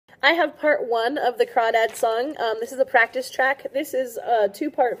I have part one of the Crawdad Song. This is a practice track. This is a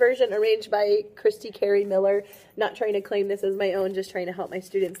two-part version arranged by Cristi Cary Miller. Not trying to claim this as my own, just trying to help my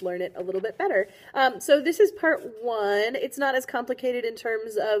students learn it a little bit better. So this is part one. It's not as complicated in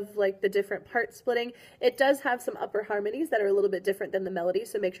terms of like the different part splitting. It does have some upper harmonies that are a little bit different than the melody,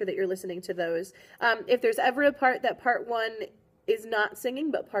 so make sure that you're listening to those. If there's ever a part that part one is not singing,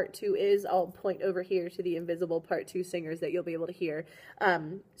 but part two is, I'll point over here to the invisible part two singers that you'll be able to hear,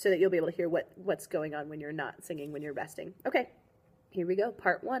 so that you'll be able to hear what's going on when you're not singing, when you're resting. Okay, here we go,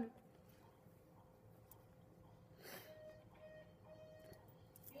 part one.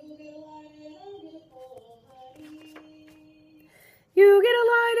 You get a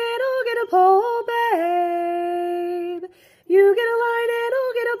line and I'll get a pole, babe. You get a line and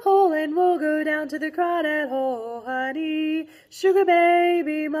I'll get a pole, and we'll go down to the crawdad hole, honey. Sugar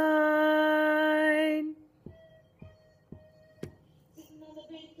baby mine.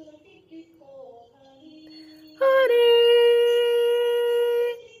 Honey.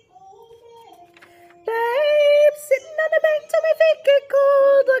 Babe, sitting on the bank till my feet get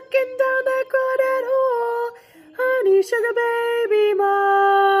cold, looking down that crawdad hole. Honey, sugar baby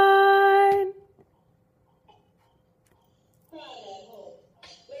mine. Crawdad hole,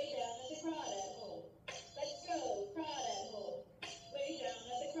 way down at the crawdad hole. Let's go, crawdad hole, way down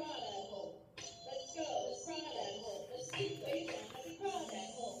at the crawdad hole. Let's go, crawdad hole. Let's keep way down at the crawdad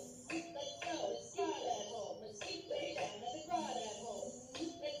hole. Let's go, crawdad hole. Let's keep way down at the crawdad hole.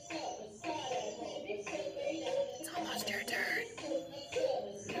 Let's go, crawdad hole. Let's go way down at the It's almost your turn.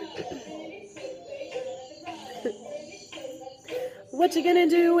 What you gonna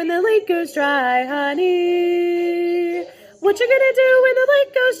do when the lake goes dry, honey? What you gonna do when the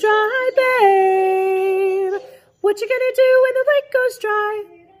lake goes dry, babe? What you gonna do when the lake goes dry?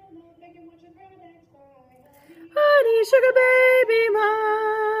 Honey, sugar baby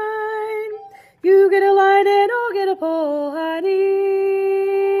mine. You get a line and I'll get a pole, honey.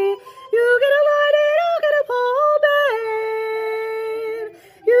 You get a line and I'll get a pole, babe.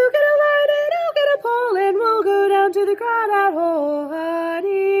 You get a line and I'll get a pole, and we'll go down to the crawdad hole,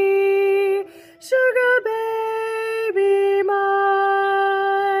 honey. Sugar baby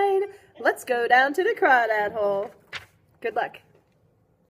mine. Let's go down to the crawdad hole. Good luck.